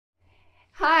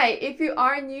Hi, if you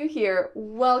are new here,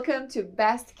 welcome to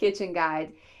Best Kitchen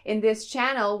Guide. In this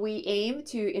channel, we aim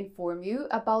to inform you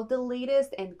about the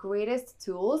latest and greatest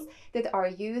tools that are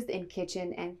used in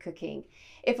kitchen and cooking.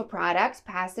 If a product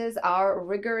passes our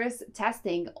rigorous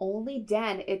testing, only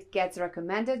then it gets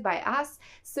recommended by us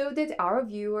so that our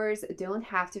viewers don't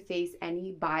have to face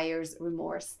any buyer's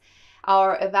remorse.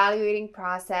 Our evaluating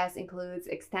process includes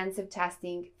extensive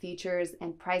testing, features,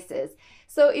 and prices.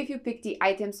 So if you pick the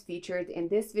items featured in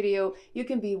this video, you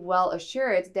can be well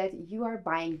assured that you are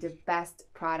buying the best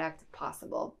product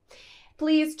possible.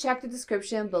 Please check the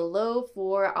description below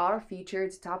for our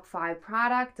featured top 5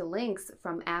 product links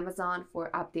from Amazon for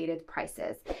updated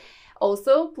prices.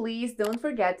 Also, please don't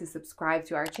forget to subscribe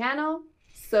to our channel.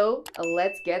 So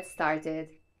let's get started.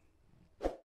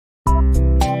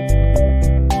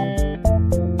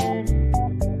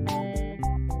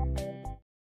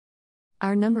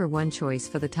 Our number one choice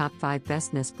for the top 5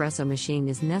 best Nespresso machine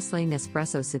is Nestlé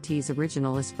Nespresso Cities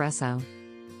Original Espresso.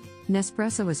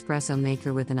 Nespresso espresso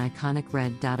maker with an iconic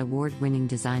red dot award-winning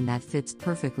design that fits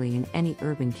perfectly in any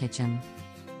urban kitchen.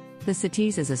 The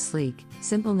Cities is a sleek,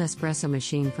 simple Nespresso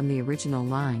machine from the original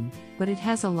line, but it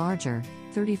has a larger,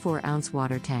 34-ounce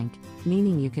water tank,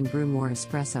 meaning you can brew more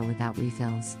espresso without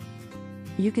refills.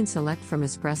 You can select from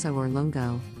espresso or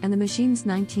lungo, and the machine's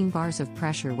 19 bars of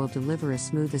pressure will deliver a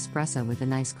smooth espresso with a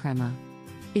nice crema.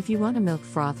 If you want a milk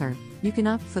frother, you can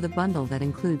opt for the bundle that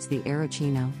includes the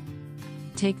Aerochino.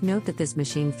 Take note that this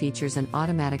machine features an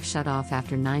automatic shut-off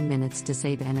after 9 minutes to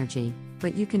save energy,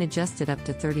 but you can adjust it up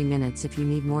to 30 minutes if you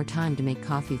need more time to make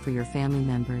coffee for your family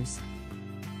members.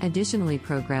 Additionally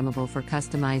programmable for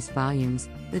customized volumes,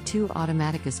 the 2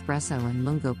 automatic espresso and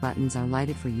lungo buttons are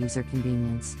lighted for user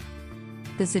convenience.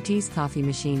 The Cities coffee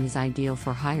machine is ideal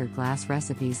for higher glass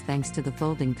recipes thanks to the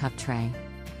folding cup tray.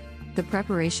 The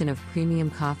preparation of premium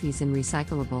coffees in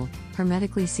recyclable,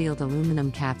 hermetically sealed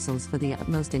aluminum capsules for the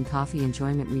utmost in coffee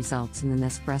enjoyment results in the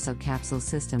Nespresso capsule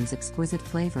system's exquisite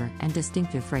flavor and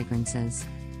distinctive fragrances.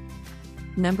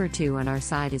 Number 2 on our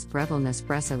side is Breville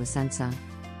Nespresso Essenza.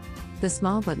 The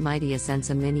small but mighty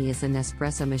Essenza Mini is a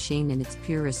Nespresso machine in its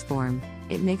purest form.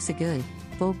 It makes a good,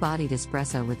 full-bodied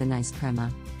espresso with a nice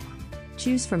crema.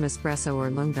 Choose from espresso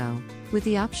or lungo, with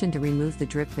the option to remove the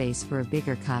drip base for a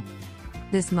bigger cup.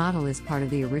 This model is part of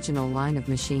the original line of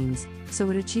machines, so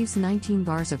it achieves 19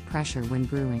 bars of pressure when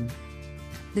brewing.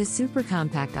 This super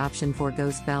compact option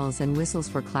forgoes bells and whistles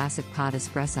for classic pot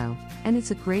espresso, and it's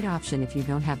a great option if you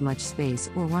don't have much space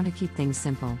or want to keep things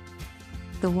simple.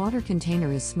 The water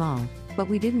container is small, but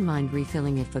we didn't mind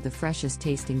refilling it for the freshest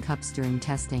tasting cups during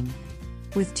testing.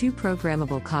 With 2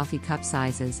 programmable coffee cup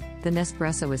sizes, the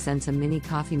Nespresso Essenza Mini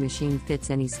coffee machine fits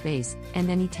any space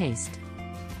and any taste.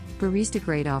 Barista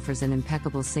Grade offers an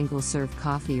impeccable single-serve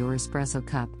coffee or espresso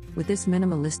cup, with this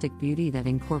minimalistic beauty that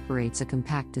incorporates a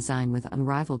compact design with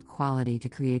unrivaled quality to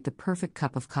create the perfect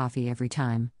cup of coffee every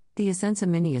time. The Essenza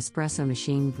Mini espresso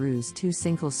machine brews 2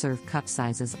 single-serve cup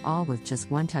sizes, all with just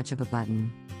one touch of a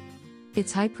button.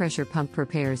 Its high-pressure pump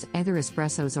prepares either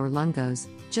espressos or lungos,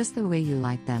 just the way you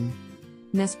like them.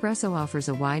 Nespresso offers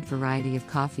a wide variety of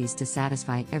coffees to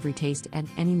satisfy every taste at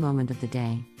any moment of the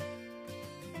day.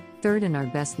 Third in our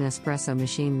best Nespresso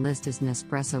machine list is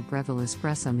Nespresso Breville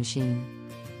Espresso Machine.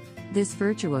 This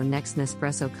Virtuo Next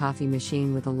Nespresso coffee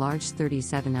machine with a large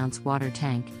 37-ounce water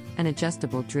tank, an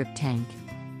adjustable drip tank.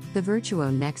 The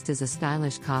Virtuo Next is a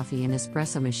stylish coffee and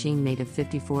espresso machine made of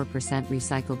 54%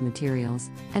 recycled materials,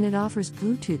 and it offers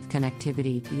Bluetooth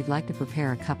connectivity if you'd like to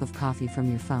prepare a cup of coffee from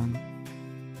your phone.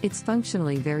 It's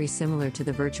functionally very similar to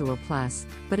the Virtuo Plus,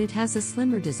 but it has a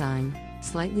slimmer design,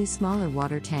 slightly smaller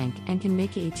water tank, and can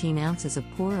make 18 ounces of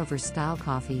pour-over style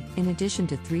coffee, in addition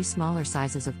to 3 smaller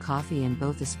sizes of coffee in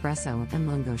both espresso and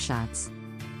lungo shots.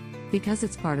 Because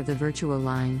it's part of the Virtuo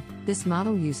line, this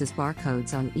model uses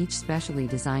barcodes on each specially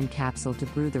designed capsule to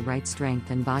brew the right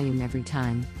strength and volume every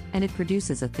time, and it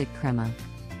produces a thick crema.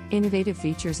 Innovative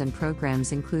features and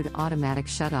programs include automatic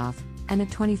shut-off, and a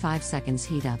 25 seconds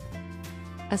heat-up.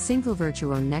 A single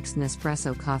Virtuo Next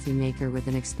Nespresso coffee maker with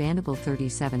an expandable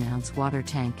 37-ounce water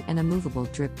tank and a movable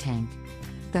drip tank.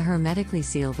 The hermetically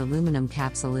sealed aluminum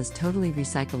capsule is totally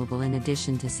recyclable in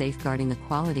addition to safeguarding the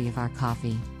quality of our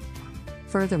coffee.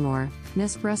 Furthermore,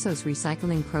 Nespresso's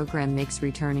recycling program makes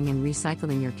returning and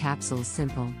recycling your capsules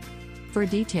simple. For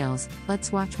details,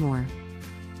 let's watch more.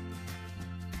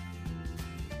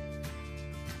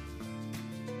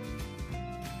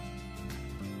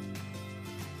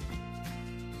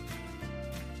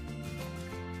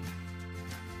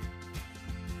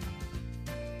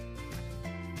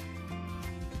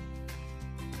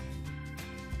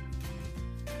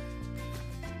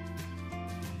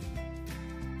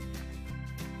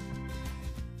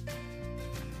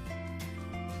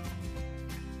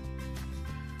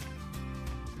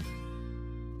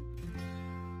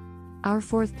 Our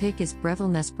fourth pick is Breville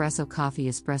Nespresso Coffee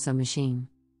Espresso Machine.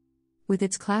 With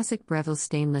its classic Breville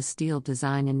stainless steel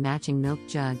design and matching milk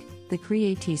jug, the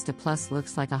Creatista Plus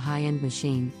looks like a high-end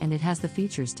machine, and it has the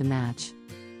features to match.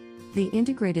 The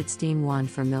integrated steam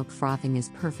wand for milk frothing is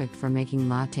perfect for making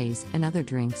lattes and other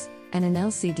drinks, and an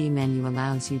LCD menu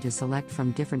allows you to select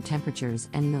from different temperatures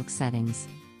and milk settings.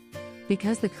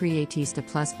 Because the Creatista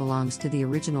Plus belongs to the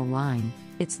original line,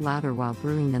 it's louder while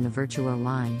brewing than the Virtuo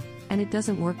line, and it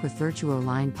doesn't work with Virtuo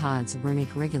line pods or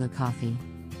make regular coffee.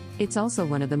 It's also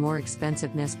one of the more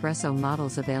expensive Nespresso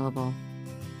models available.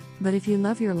 But if you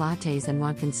love your lattes and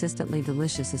want consistently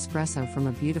delicious espresso from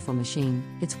a beautiful machine,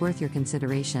 it's worth your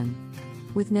consideration.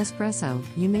 With Nespresso,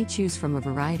 you may choose from a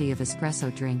variety of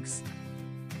espresso drinks.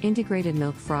 Integrated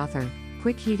milk frother,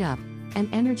 quick heat up, and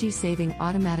energy-saving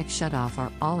automatic shut-off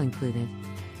are all included.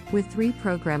 With 3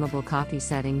 programmable coffee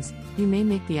settings, you may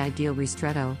make the ideal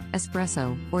ristretto,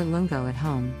 espresso, or lungo at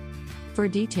home. For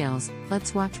details,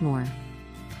 let's watch more.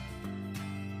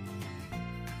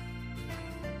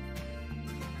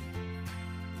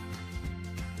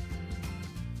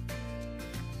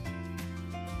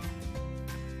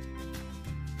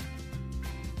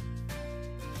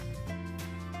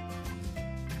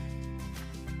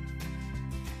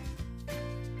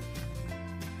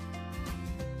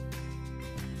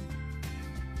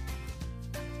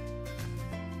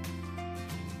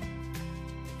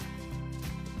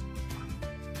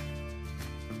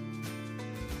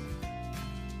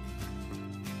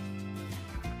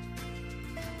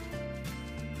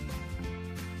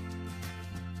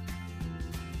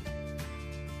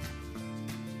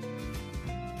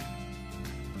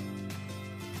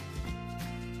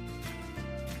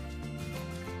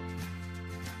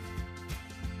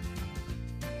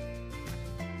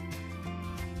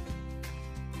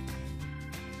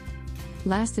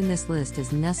 Last in this list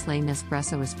is Nestlé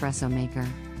Nespresso Espresso Maker.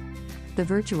 The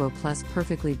Virtuo Plus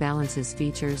perfectly balances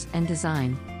features and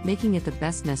design, making it the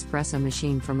best Nespresso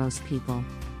machine for most people.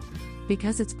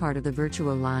 Because it's part of the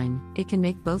Virtuo line, it can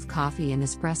make both coffee and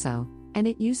espresso, and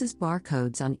it uses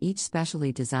barcodes on each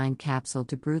specially designed capsule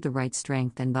to brew the right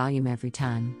strength and volume every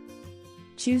time.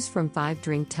 Choose from 5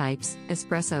 drink types: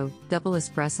 espresso, double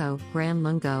espresso, grand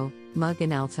lungo, mug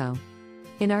and alto.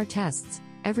 In our tests,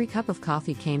 every cup of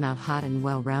coffee came out hot and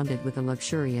well-rounded with a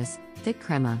luxurious, thick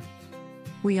crema.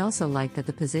 We also like that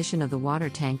the position of the water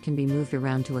tank can be moved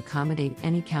around to accommodate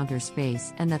any counter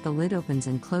space and that the lid opens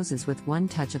and closes with one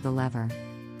touch of the lever.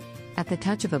 At the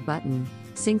touch of a button,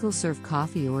 single-serve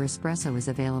coffee or espresso is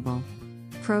available.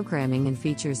 Programming and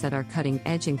features that are cutting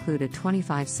edge include a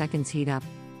 25 seconds heat up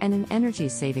and an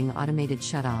energy-saving automated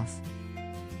shut-off.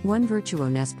 1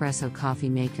 Virtuo Nespresso coffee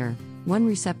maker, 1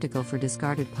 receptacle for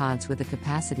discarded pods with a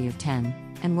capacity of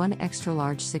 10, and 1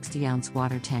 extra-large 60-ounce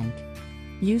water tank.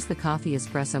 Use the coffee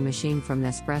espresso machine from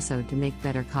Nespresso to make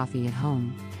better coffee at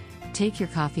home. Take your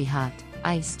coffee hot,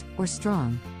 iced, or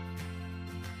strong.